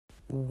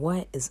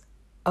What is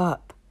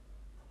up,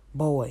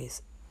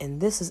 boys? And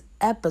this is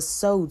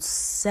episode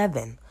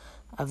 7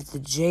 of the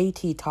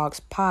JT Talks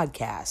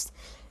podcast.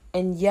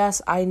 And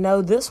yes, I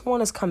know this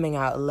one is coming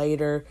out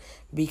later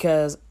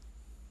because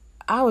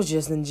I was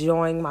just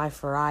enjoying my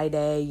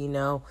Friday,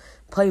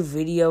 play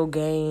video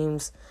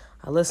games.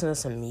 I listen to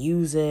some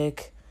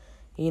music.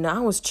 I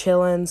was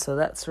chilling, so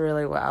that's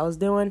really what I was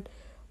doing.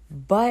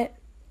 But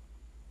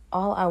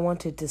all I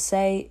wanted to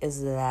say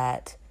is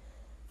that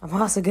I'm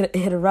also going to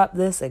interrupt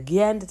this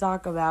again to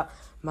talk about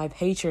my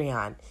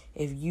Patreon.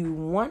 If you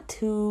want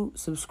to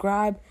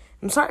subscribe,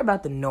 I'm sorry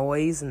about the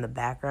noise in the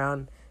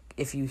background.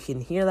 If you can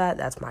hear that,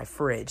 that's my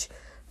fridge.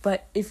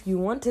 But if you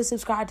want to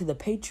subscribe to the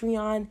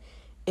Patreon,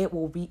 it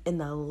will be in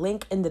the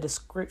link in the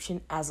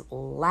description as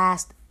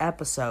last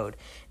episode.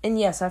 And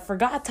yes, I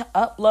forgot to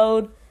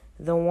upload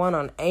the one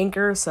on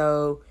Anchor.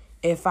 So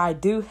if I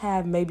do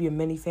have maybe a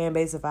mini fan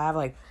base, if I have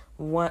a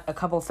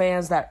couple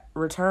fans that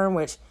return,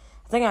 which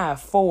I think I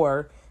have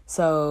 4.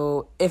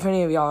 So if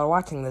any of y'all are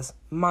watching this,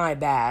 my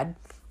bad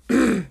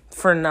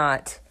for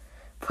not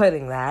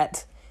putting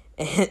that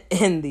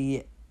in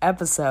the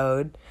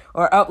episode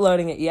or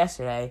uploading it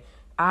yesterday.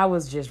 I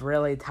was just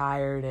really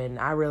tired and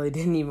I really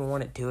didn't even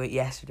want to do it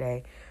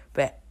yesterday.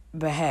 But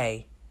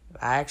hey,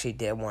 I actually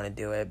did want to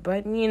do it,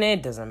 but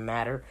it doesn't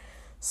matter.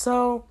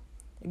 So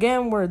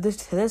again, we're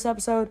to this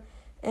episode,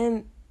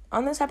 and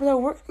on this episode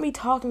we're going to be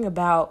talking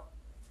about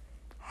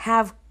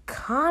have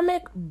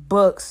comic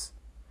books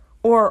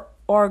or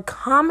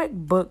comic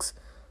books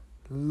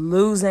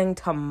losing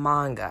to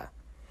manga.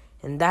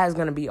 And that is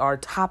going to be our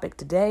topic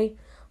today.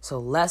 So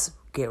let's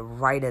get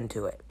right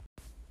into it.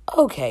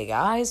 Okay,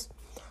 guys.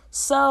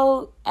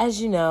 So,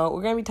 as you know,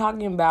 we're going to be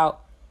talking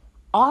about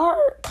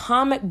are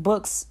comic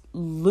books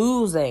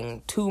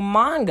losing to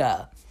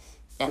manga?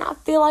 And I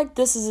feel like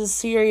this is a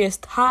serious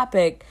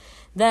topic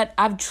that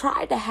I've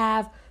tried to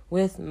have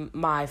with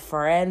my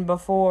friend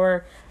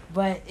before,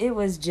 but it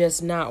was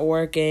just not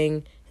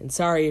working. And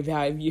sorry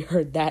about if you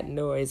heard that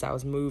noise, I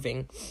was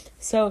moving.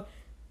 So,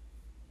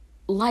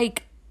 I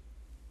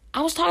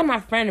was talking to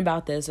my friend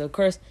about this. Of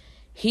course,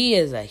 he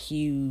is a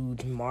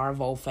huge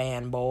Marvel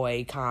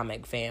fanboy,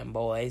 comic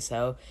fanboy,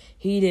 so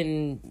he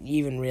didn't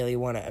even really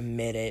want to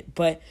admit it.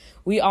 But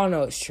we all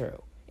know it's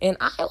true. And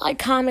I like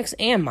comics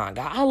and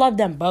manga. I love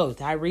them both.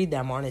 I read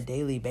them on a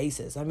daily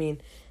basis. I mean,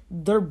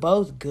 they're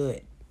both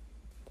good.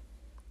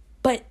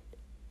 But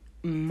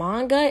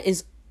manga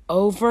is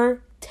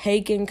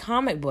overtaking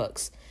comic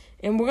books.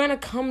 And we're going to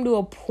come to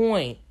a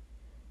point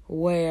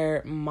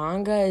where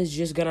manga is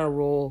just going to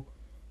rule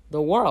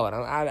the world.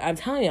 I'm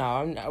telling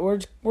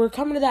y'all, we're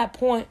coming to that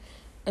point,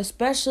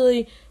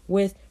 especially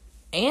with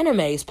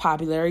anime's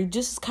popularity,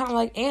 just kind of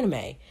like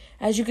anime.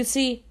 As you can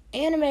see,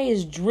 anime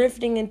is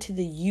drifting into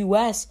the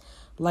U.S.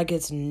 like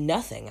it's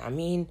nothing. I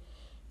mean,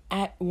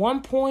 at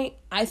one point,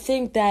 I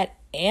think that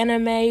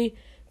anime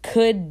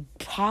could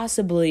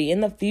possibly,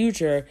 in the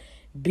future,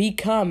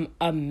 become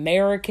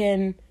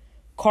American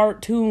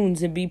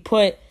cartoons and be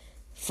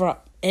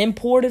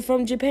imported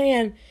from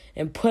Japan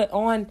and put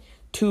on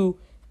to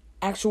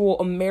actual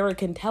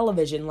American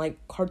television like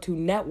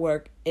Cartoon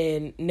Network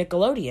and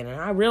Nickelodeon.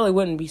 And I really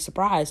wouldn't be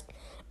surprised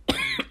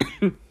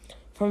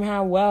from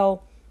how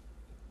well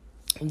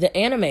the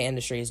anime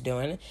industry is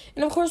doing.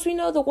 And of course, we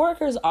know the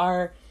workers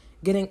are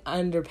getting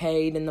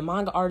underpaid and the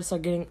manga artists are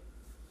getting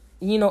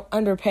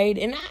underpaid,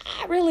 and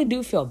I really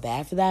do feel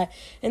bad for that.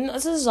 And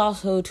this is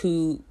also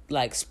to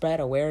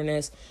spread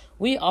awareness.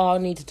 We all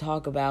need to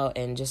talk about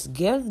and just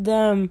give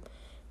them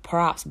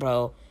props,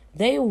 bro.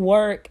 They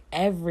work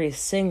every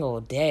single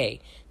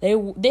day. They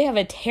have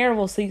a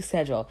terrible sleep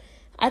schedule.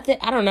 I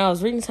don't know, I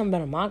was reading something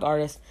about a manga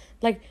artist.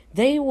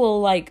 They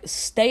will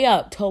stay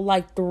up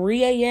till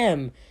 3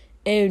 a.m.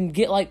 and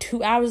get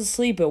 2 hours of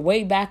sleep and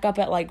wake back up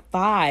at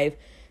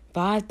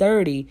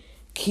 5:30.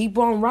 Keep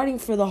on writing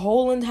for the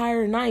whole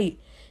entire night,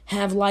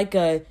 have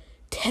a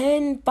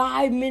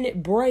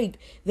 5-minute break,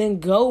 then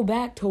go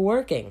back to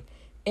working.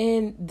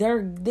 And they're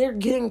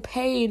getting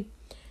paid.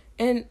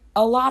 And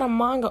a lot of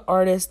manga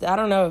artists, I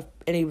don't know if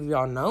any of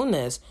y'all know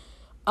this,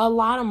 a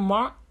lot of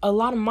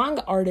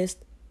manga artists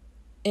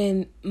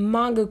and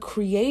manga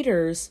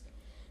creators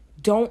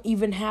don't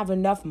even have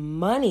enough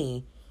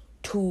money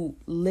to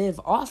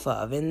live off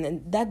of.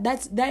 And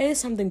that is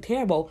something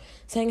terrible,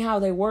 saying how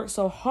they work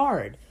so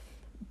hard.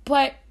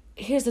 But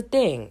here's the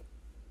thing.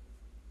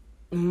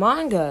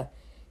 Manga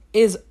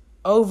is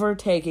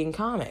overtaking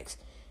comics.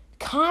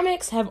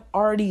 Comics have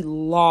already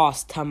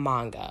lost to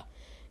manga.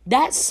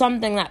 That's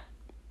something that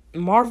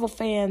Marvel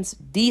fans,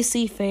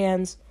 DC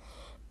fans,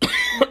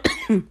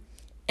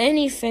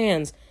 any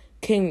fans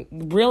can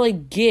really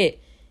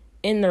get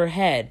in their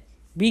head.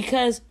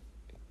 Because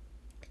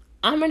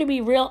I'm going to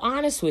be real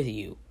honest with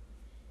you.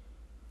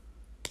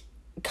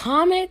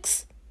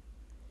 Comics,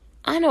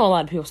 I know a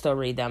lot of people still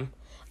read them.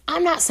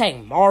 I'm not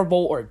saying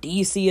Marvel or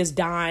DC is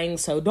dying,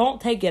 so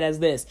don't take it as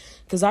this.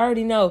 Because I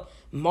already know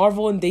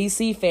Marvel and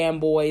DC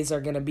fanboys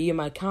are going to be in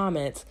my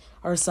comments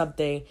or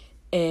something.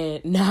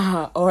 And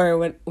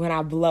or when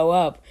I blow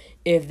up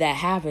if that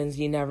happens,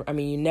 you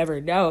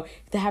never know.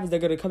 If that happens, they're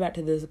going to come back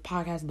to this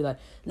podcast and be like,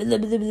 blah, blah,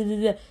 blah, blah,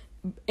 blah.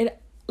 And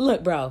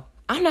look, bro,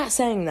 I'm not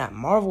saying that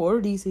Marvel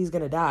or DC is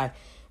going to die.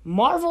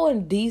 Marvel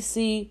and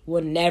DC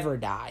will never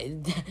die.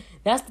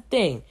 That's the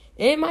thing.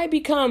 It might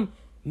become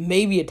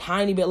maybe a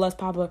tiny bit less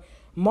popular.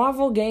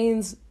 Marvel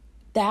gains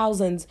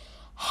thousands,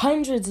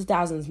 hundreds of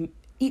thousands,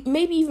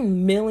 maybe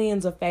even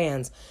millions of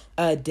fans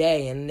a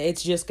day, and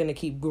it's just going to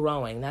keep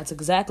growing. That's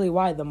exactly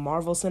why the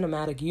Marvel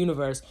Cinematic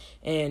Universe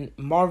and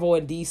Marvel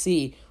and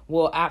DC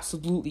will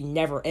absolutely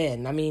never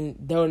end. I mean,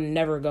 they'll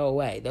never go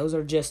away. Those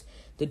are just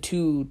the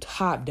two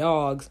top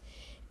dogs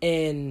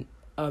in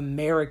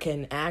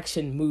American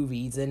action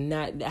movies, and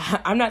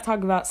I'm not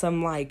talking about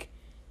some like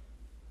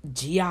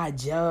G.I.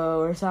 Joe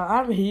or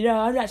something.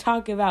 I'm not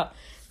talking about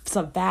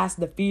some Fast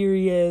and the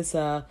Furious.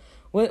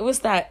 What's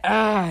that?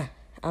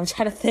 I'm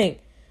trying to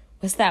think.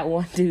 What's that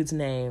one dude's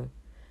name?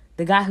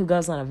 The guy who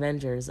goes on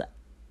Avengers,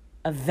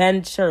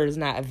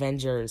 not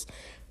Avengers.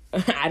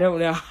 I don't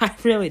know. I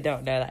really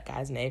don't know that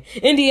guy's name.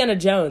 Indiana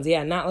Jones.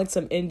 Yeah, not like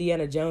some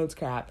Indiana Jones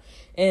crap.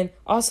 And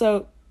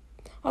also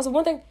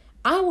one thing,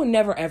 I would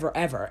never, ever,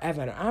 ever,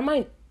 ever,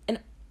 and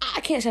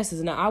I can't stress this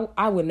enough,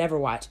 I would never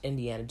watch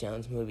Indiana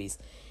Jones movies.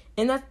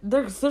 And that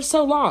they're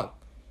so long.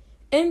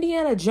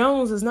 Indiana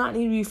Jones does not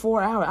need to be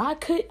 4 hours.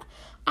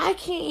 I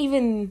can't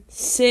even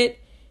sit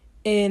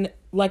in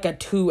like a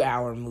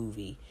 2-hour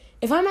movie.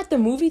 If I'm at the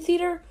movie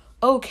theater,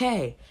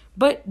 okay.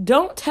 But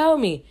don't tell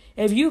me,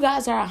 if you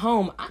guys are at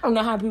home, I don't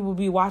know how people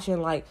be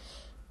watching like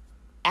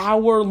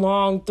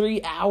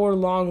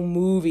 3-hour-long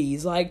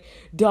movies. Like,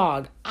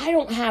 dog, I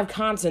don't have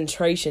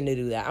concentration to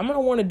do that. I'm going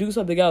to want to do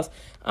something else.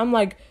 I'm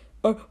like,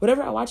 or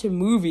whenever I watch a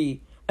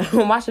movie,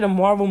 I'm watching a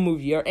Marvel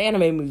movie or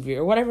anime movie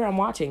or whatever I'm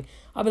watching,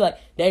 I'll be like,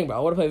 dang, bro, I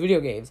want to play video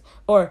games.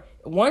 Or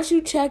once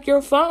you check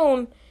your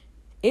phone,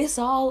 it's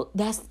all,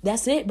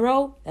 that's it,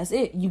 bro. That's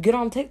it. You get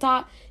on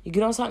TikTok, you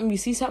get on something, you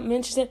see something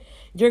interesting,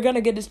 you're going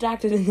to get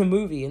distracted in the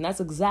movie. And that's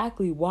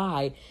exactly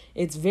why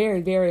it's very,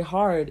 very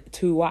hard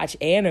to watch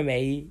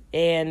anime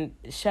and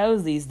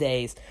shows these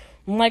days.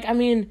 Like, I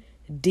mean,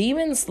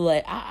 Demon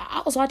Slayer,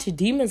 I was watching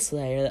Demon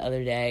Slayer the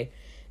other day,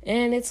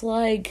 and it's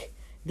like,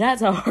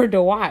 that's hard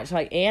to watch.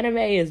 Like, anime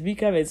is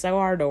becoming so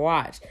hard to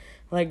watch.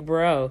 Like,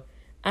 bro,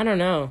 I don't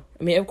know.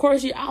 I mean, of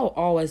course, I'll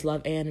always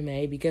love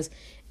anime because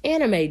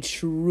anime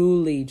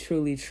truly,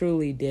 truly,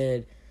 truly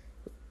did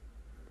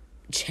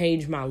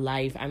change my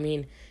life. I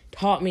mean,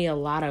 taught me a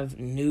lot of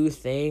new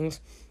things.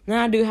 And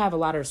I do have a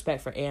lot of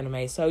respect for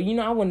anime. So,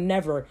 I will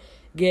never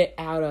get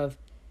out of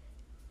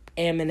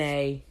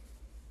anime,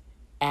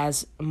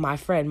 as my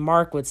friend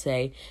Mark would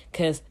say,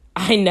 because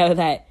I know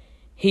that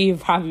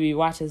he'd probably be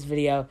watching this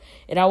video.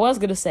 And I was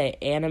going to say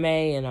anime,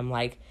 and I'm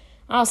like,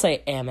 I'll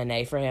say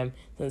anime for him,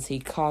 since he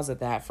calls it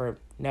that for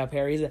no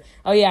apparent reason.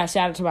 Oh, yeah,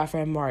 shout out to my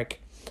friend Mark,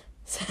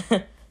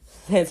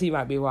 since he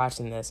might be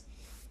watching this.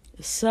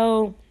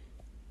 So,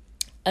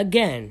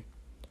 again,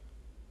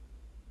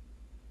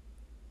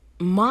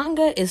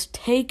 manga is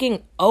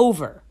taking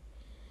over.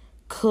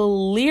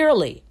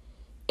 Clearly,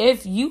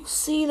 if you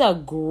see the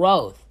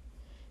growth,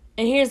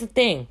 and here's the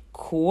thing,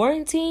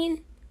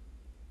 quarantine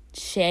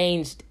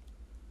changed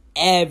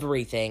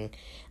everything.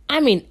 I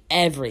mean,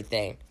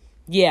 everything.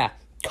 Yeah,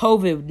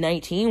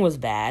 COVID-19 was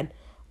bad.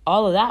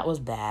 All of that was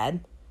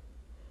bad.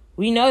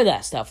 We know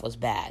that stuff was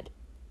bad.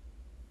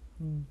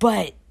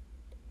 But,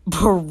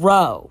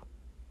 bro,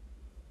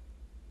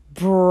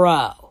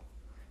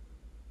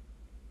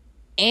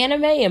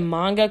 anime and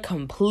manga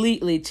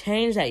completely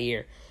changed that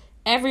year.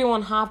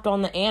 Everyone hopped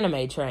on the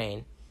anime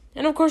train.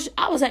 And of course,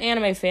 I was an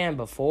anime fan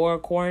before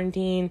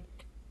quarantine.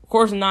 Of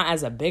course, not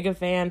as a big a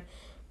fan.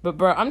 But,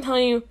 bro, I'm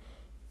telling you,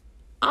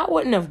 I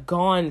wouldn't have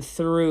gone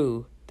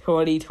through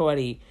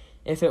 2020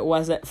 if it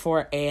wasn't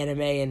for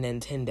anime and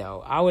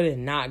Nintendo. I would have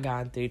not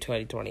gone through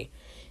 2020.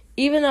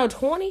 Even though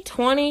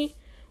 2020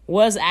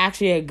 was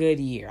actually a good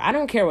year. I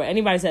don't care what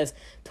anybody says.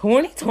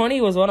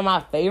 2020 was one of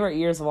my favorite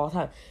years of all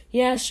time.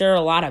 Yeah, sure,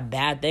 a lot of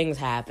bad things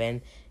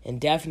happened. And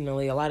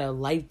definitely a lot of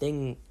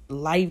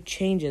life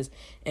changes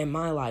in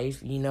my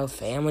life.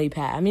 Family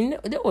path. I mean,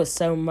 there was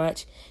so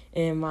much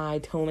in my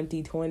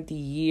 2020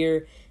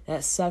 year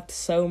that sucked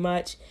so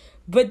much.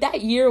 But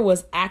that year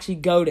was actually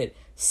goated.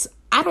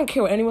 I don't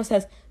care what anyone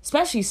says.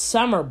 Especially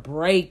summer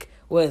break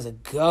was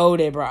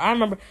goated, bro. I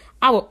remember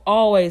I would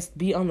always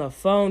be on the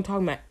phone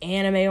talking about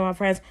anime with my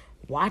friends,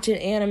 watching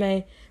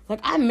anime. Like,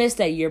 I missed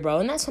that year, bro.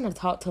 And that's when I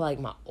talked to, like,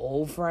 my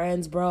old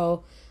friends,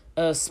 bro.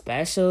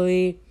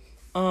 Especially,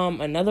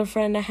 another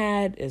friend I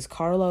had is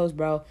Carlos,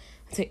 bro.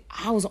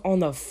 I was on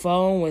the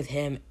phone with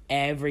him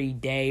every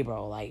day,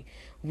 bro. Like,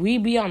 we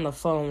be on the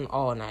phone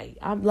all night.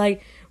 I'm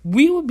like,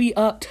 we would be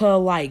up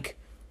till, like,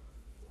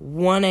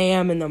 1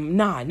 a.m. in the...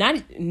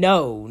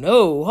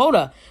 hold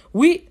up.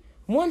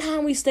 One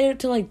time we stayed up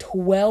till, like,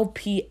 12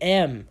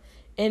 p.m.,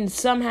 and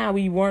somehow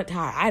we weren't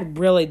tired. I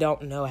really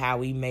don't know how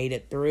we made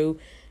it through.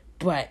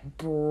 But,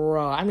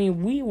 bro, I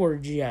mean, we were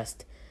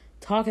just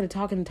talking.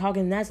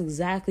 And that's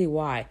exactly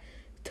why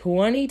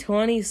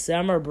 2020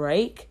 summer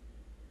break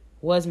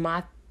was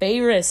my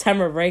favorite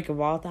summer break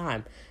of all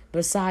time.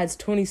 besides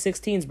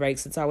 2016's break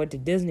since I went to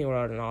Disney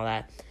World and all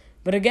that.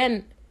 But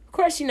again, of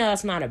course,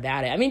 that's not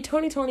about it. I mean,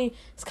 2020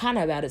 is kind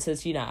of about it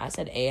since, I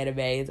said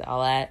animes,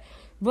 all that.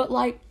 But,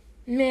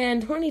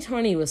 man,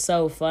 2020 was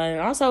so fun.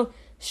 Also,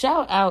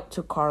 shout out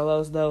to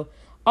Carlos, though.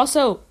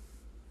 Also,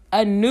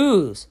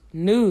 news.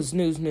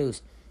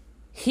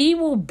 He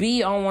will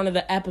be on one of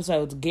the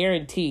episodes,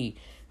 guaranteed.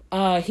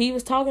 He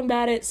was talking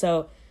about it,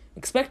 so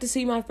expect to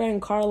see my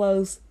friend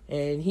Carlos,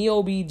 and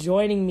he'll be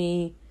joining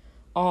me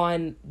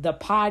on the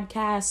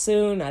podcast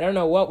soon. I don't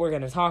know what we're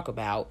going to talk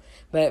about,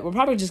 but we're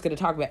probably just going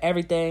to talk about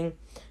everything,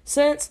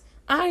 since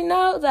I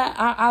know that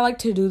I like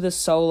to do this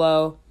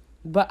solo,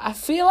 but I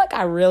feel like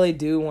I really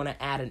do want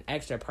to add an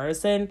extra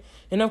person,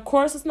 and of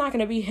course it's not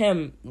going to be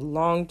him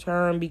long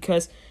term,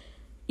 because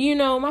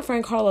my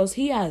friend Carlos,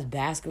 he has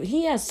basketball.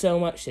 He has so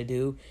much to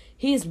do.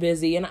 He's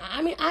busy. And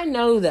I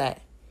know that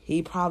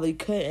he probably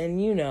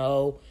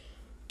couldn't,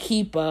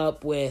 keep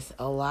up with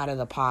a lot of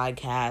the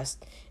podcast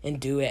and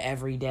do it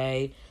every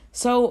day.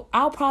 So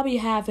I'll probably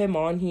have him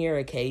on here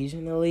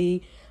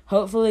occasionally,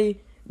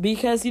 hopefully,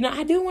 because,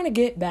 I do want to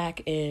get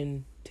back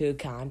into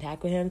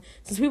contact with him.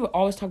 Since we would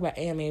always talk about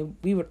anime,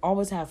 we would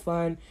always have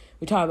fun.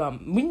 We talk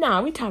about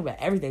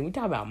everything. We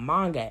talk about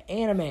manga,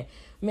 anime.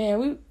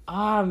 Man,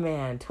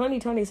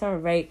 2020 summer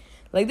break,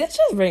 that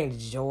just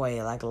brings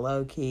joy,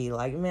 low key.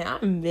 Man,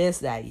 I miss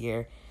that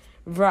year.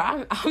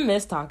 Bro, I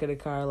miss talking to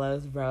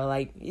Carlos, bro.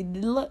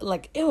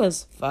 It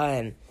was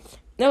fun.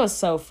 It was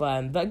so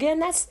fun. But again,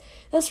 that's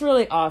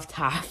really off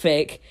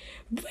topic.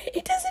 But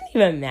it doesn't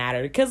even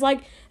matter. Because,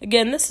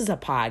 again, this is a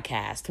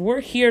podcast.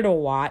 We're here to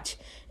watch.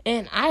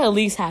 And I at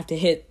least have to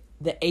hit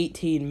the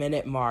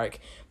 18-minute mark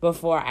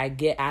before I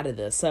get out of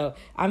this. So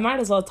I might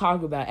as well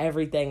talk about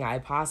everything I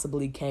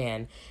possibly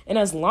can. And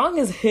as long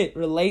as it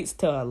relates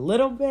to a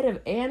little bit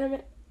of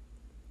anime.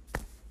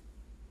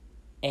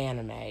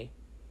 Dang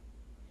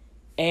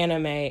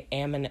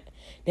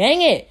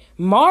it,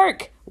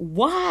 Mark,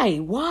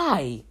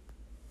 why?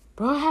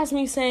 Bro has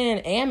me saying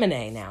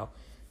anime now.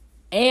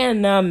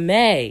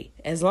 Anime.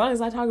 As long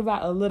as I talk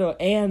about a little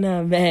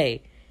anime,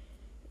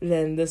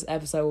 then this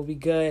episode will be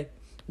good.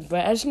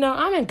 But as you know,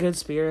 I'm in good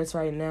spirits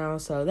right now,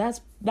 so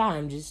that's why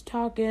I'm just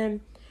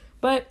talking.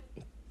 But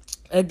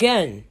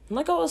again,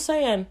 like I was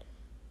saying,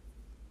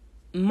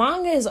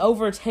 manga is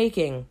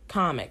overtaking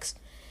comics,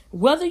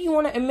 whether you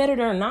want to admit it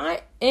or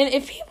not. And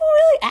if people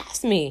really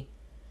ask me,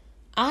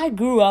 I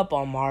grew up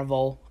on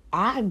Marvel.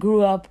 I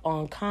grew up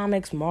on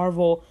comics,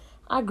 Marvel.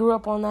 I grew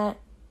up on that.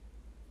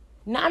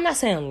 Now, I'm not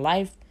saying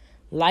life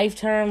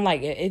term.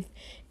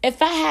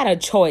 If I had a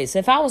choice,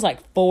 if I was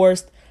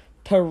forced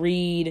to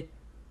read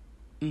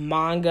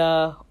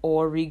manga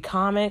or read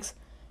comics,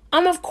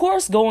 I'm of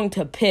course going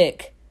to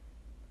pick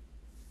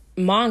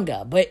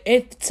manga. But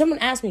if someone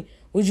asked me,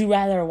 would you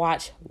rather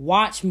watch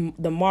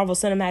the Marvel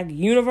Cinematic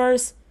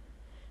Universe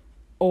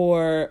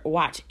or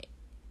watch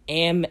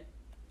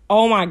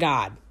oh my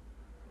god,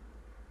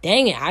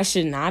 dang it, I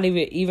should not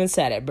even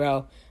said it,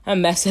 bro.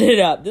 I'm messing it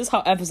up. This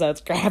whole episode's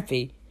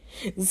crappy.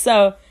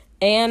 So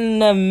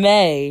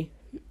anime,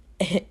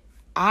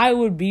 I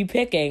would be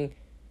picking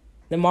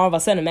the Marvel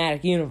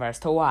Cinematic Universe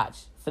to watch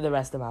for the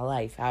rest of my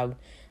life. I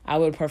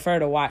would prefer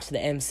to watch the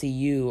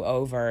MCU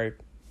over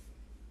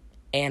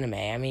anime.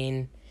 I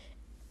mean,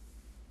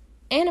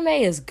 anime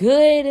is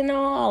good and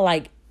all.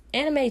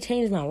 Anime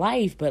changed my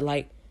life, but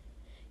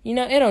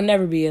it'll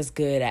never be as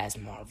good as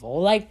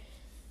Marvel.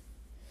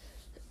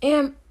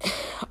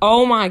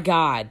 Oh my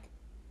god.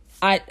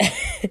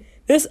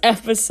 This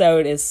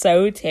episode is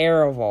so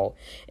terrible.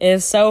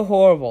 It's so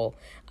horrible.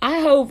 I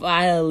hope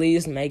I at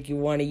least make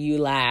one of you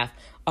laugh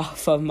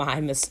off of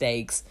my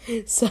mistakes.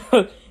 So,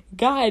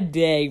 god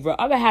dang, bro.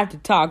 I'm going to have to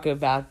talk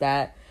about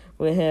that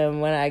with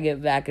him when I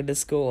get back into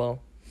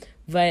school.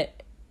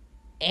 But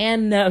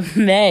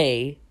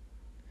anime,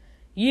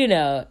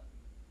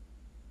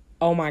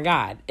 oh my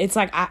god. It's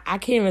I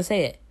can't even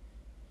say it.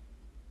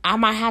 I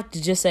might have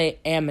to just say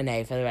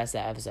anime for the rest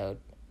of the episode.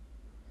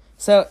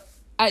 So,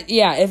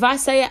 if I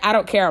say it, I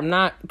don't care. I'm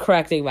not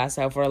correcting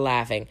myself or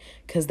laughing,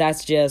 because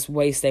that's just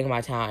wasting my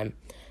time.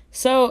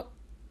 So,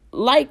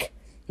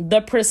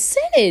 the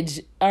percentage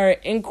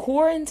in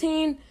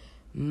quarantine,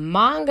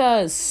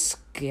 manga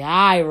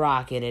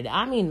skyrocketed.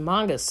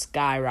 Manga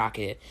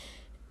skyrocketed.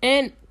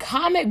 And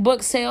comic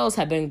book sales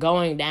have been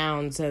going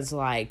down since,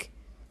 the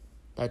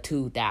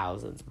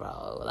 2000s,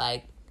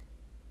 bro.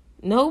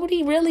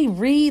 Nobody really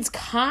reads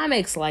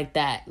comics like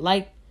that.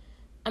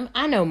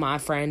 I know a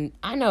friend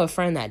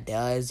that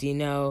does,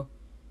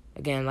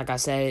 Again, like I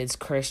said, it's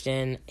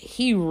Christian.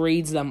 He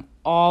reads them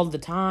all the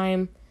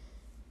time.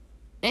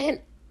 And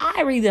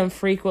I read them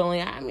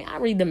frequently. I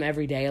read them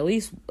every day, at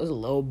least a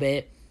little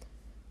bit.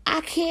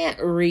 I can't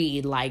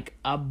read,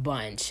 a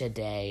bunch a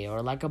day or,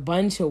 a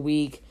bunch a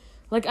week.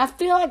 I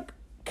feel like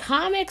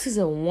comics is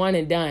a one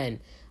and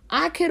done.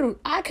 I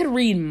could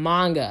read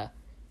manga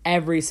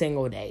every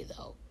single day,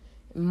 though.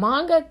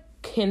 Manga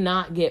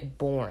cannot get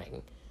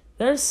boring.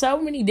 There's so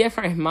many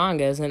different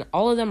mangas, and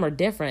all of them are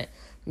different.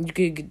 You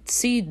could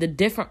see the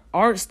different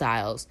art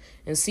styles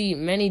and see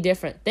many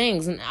different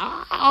things. And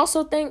I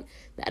also think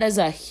that is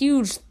a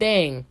huge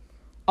thing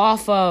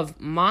off of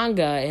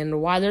manga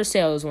and why their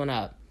sales went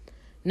up.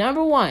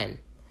 Number one,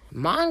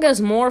 manga's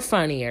more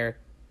funnier.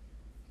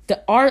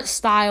 The art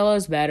style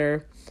is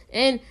better.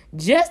 And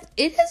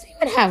it doesn't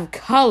even have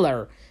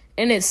color.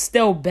 And it's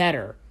still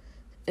better.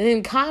 And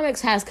then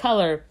comics has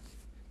color.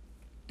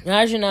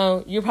 As you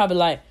know, you're probably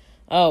like,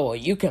 oh, well,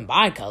 you can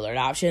buy colored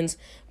options.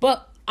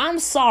 But I'm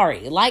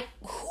sorry. Like,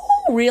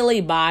 who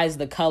really buys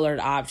the colored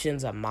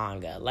options of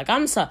manga? Like,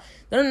 I'm sorry.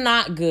 They're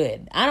not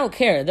good. I don't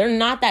care. They're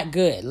not that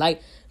good.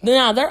 Like,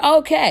 no, they're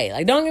okay.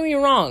 Like, don't get me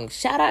wrong.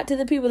 Shout out to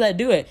the people that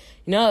do it.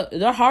 You know,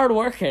 they're hard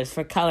workers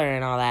for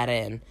coloring all that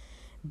in.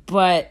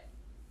 But,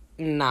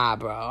 nah,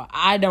 bro.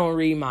 I don't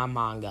read my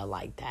manga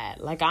like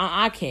that. Like,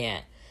 I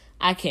can't.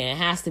 It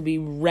has to be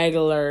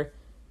regular,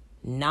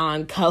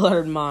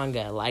 non-colored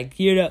manga. Like,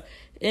 you know,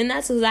 and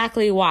that's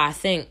exactly why I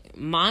think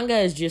manga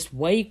is just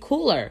way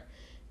cooler.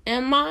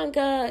 And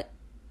manga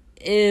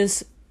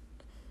is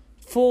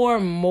for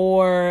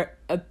more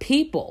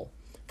people.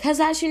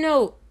 Because as you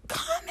know,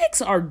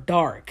 comics are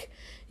dark.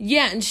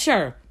 Yeah, and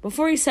sure,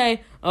 before you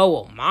say, oh,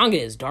 well, manga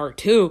is dark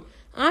too,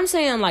 I'm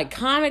saying, like,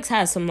 comics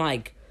has some,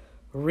 like,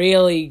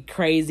 really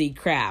crazy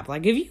crap.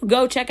 Like, if you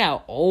go check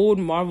out old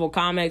Marvel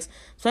comics,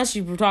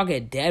 especially if we're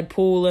talking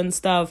Deadpool and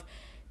stuff,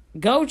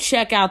 go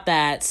check out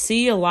that,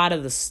 see a lot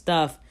of the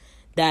stuff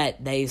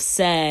that they've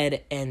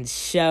said and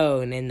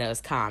shown in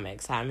those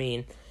comics. I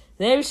mean,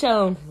 they've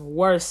shown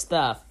worse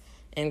stuff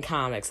in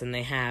comics than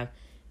they have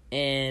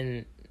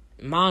in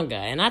manga.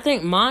 And I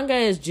think manga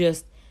is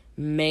just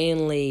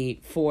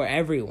mainly for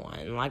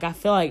everyone. Like, I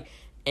feel like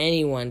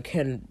anyone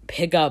can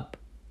pick up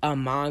a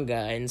manga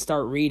and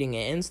start reading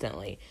it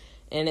instantly.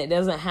 And it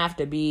doesn't have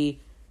to be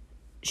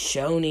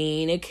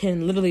shonen. It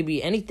can literally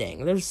be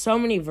anything. There's so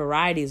many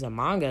varieties of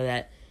manga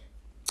that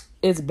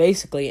it's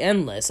basically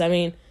endless. I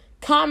mean,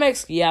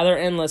 comics, yeah, they're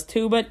endless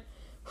too, but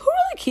who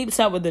really keeps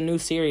up with the new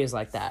series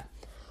like that?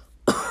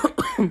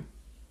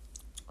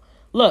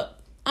 Look,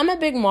 I'm a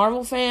big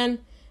Marvel fan,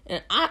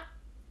 and I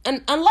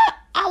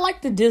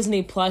like the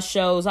Disney Plus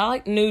shows. I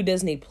like new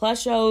Disney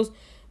Plus shows.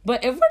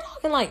 But if we're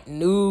talking like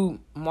new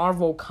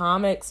Marvel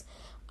comics,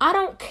 I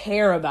don't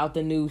care about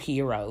the new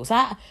heroes.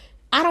 I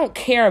don't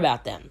care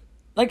about them.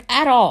 Like,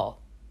 at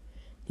all.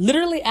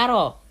 Literally at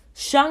all.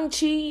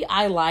 Shang-Chi,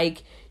 I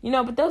like, you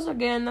know, but those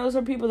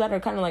are people that are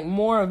kind of like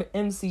more of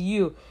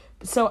MCU.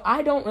 So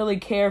I don't really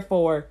care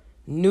for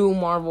new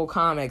Marvel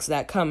comics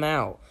that come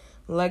out.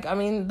 Like, I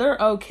mean, they're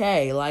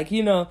okay. Like,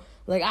 you know,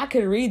 like, I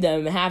could read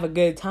them and have a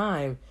good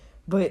time.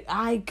 But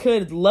I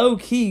could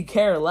low-key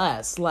care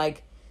less.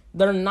 Like,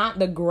 they're not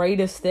the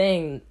greatest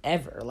thing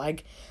ever.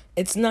 Like,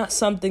 it's not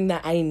something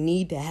that I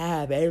need to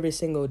have every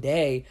single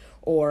day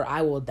or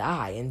I will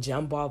die and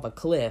jump off a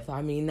cliff.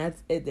 I mean,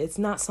 it's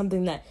not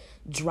something that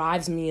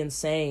drives me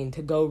insane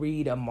to go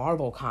read a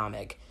Marvel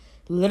comic.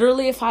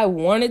 Literally, if I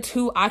wanted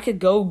to, I could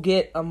go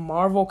get a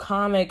Marvel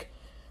comic.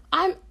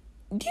 Do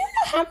you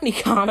know how many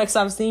comics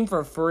I've seen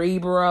for free,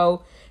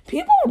 bro?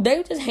 People,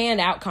 they just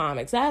hand out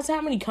comics. That's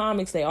how many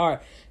comics they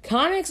are.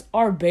 Comics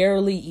are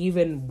barely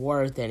even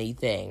worth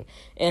anything.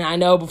 And I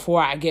know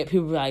before I get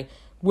people like,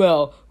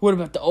 well, what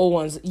about the old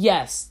ones?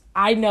 Yes,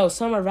 I know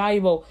some are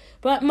valuable,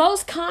 but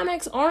most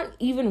comics aren't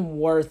even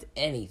worth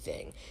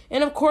anything.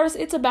 And of course,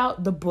 it's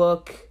about the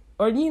book,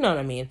 or you know what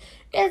I mean.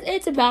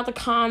 It's about the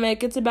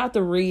comic. It's about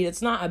the read.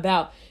 It's not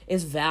about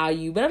its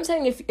value. But I'm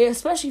saying,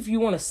 especially if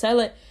you want to sell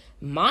it,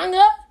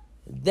 manga,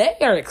 they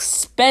are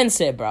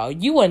expensive, bro.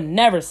 You will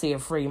never see a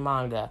free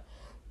manga.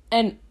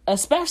 And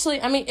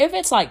especially, I mean, if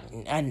it's like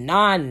a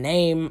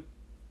non-name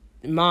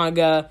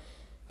manga,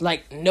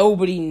 like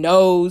nobody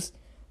knows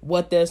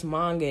what this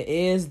manga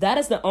is, that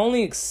is the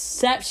only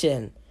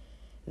exception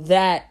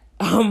that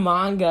a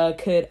manga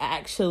could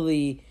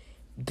actually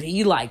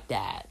be like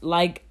that.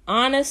 Like,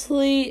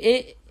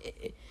 honestly,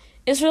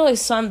 it's really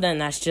something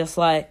that's just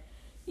like,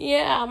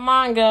 yeah,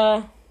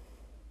 manga.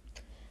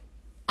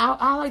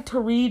 I like to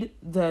read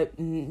the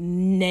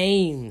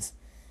names,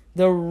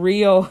 the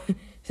real,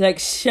 like,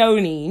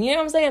 shonen, you know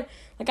what I'm saying?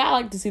 Like, I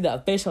like to see the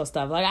official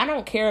stuff. Like, I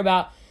don't care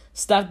about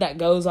stuff that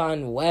goes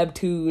on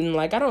Webtoon.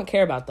 Like, I don't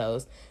care about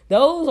those.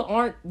 Those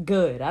aren't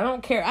good. I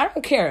don't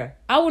care.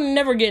 I would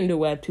never get into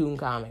Webtoon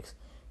comics.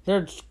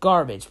 They're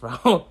garbage,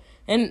 bro.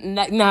 And,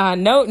 nah,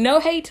 no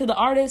hate to the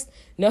artists,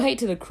 no hate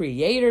to the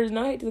creators,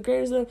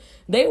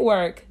 They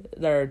work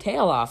their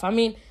tail off. I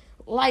mean,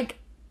 like,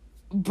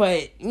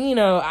 but, you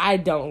know, I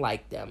don't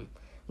like them.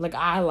 Like,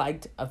 I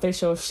liked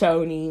official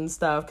shonen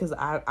stuff because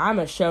I'm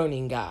a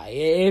shonen guy.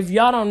 If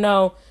y'all don't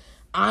know,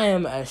 I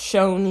am a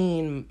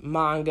shonen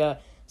manga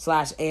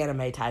 /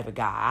 anime type of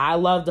guy. I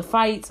love the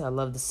fights. I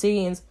love the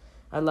scenes.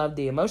 I love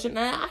the emotion.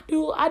 And I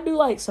do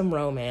like some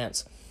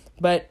romance.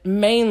 But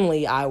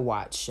mainly, I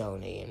watch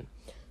shonen.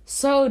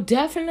 So,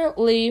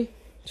 definitely,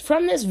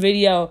 from this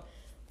video,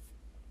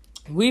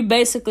 we've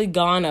basically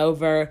gone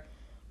over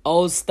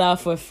old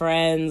stuff with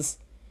friends,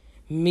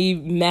 me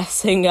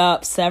messing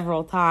up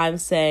several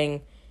times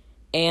saying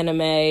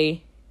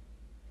anime,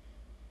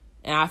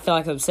 And I feel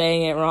like I'm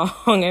saying it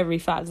wrong every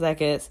 5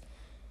 seconds.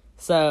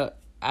 So,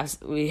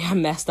 we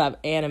messed up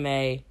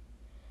anime.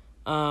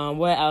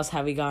 What else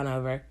have we gone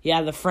over?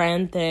 Yeah, the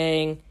friend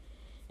thing.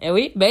 And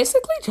we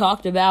basically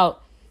talked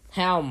about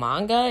how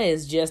manga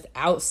is just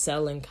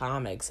outselling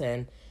comics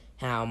and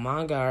how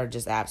manga are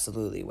just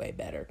absolutely way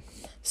better.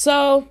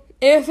 So,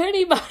 if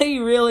anybody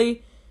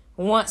really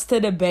wants to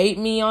debate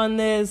me on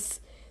this,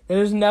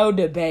 there's no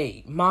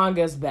debate.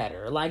 Manga's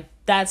better. Like,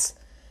 that's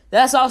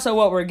also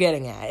what we're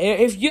getting at.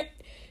 If you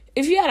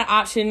had an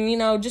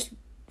option, just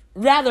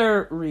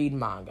rather read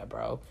manga,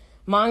 bro.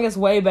 Manga's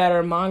way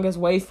better. Manga's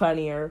way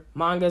funnier.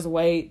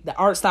 The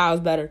art style is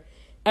better.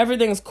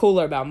 Everything's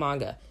cooler about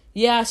manga.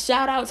 Yeah,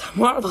 shout out to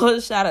Marvel,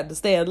 shout out to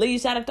Stan Lee,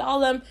 shout out to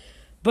all of them.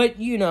 But,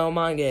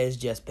 manga is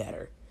just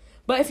better.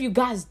 But if you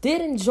guys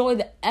did enjoy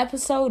the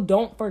episode,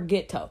 don't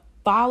forget to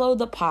follow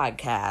the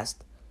podcast.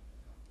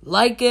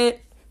 Like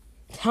it.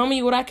 Tell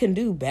me what I can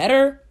do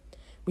better.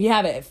 We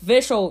have an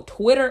official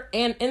Twitter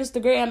and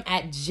Instagram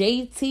at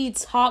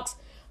JT Talks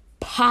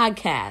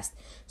Podcast.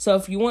 So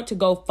if you want to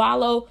go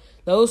follow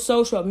those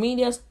social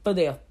medias for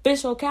the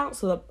official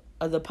accounts of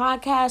the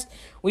podcast,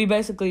 we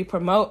basically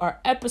promote our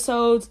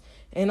episodes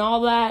and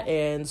all that.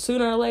 And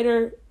sooner or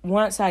later,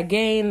 once I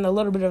gain a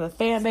little bit of a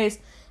fan base,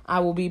 I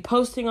will be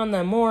posting on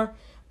them more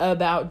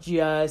about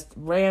just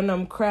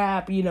random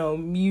crap,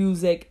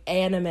 music,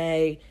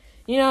 anime,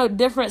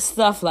 different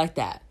stuff like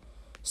that.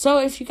 So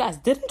if you guys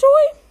did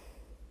enjoy,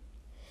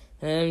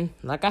 then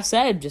like I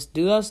said, just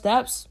do those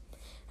steps.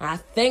 And I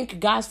thank you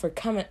guys for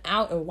coming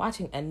out and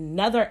watching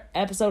another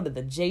episode of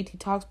the JT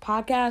Talks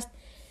podcast.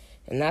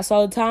 And that's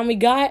all the time we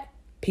got.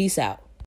 Peace out.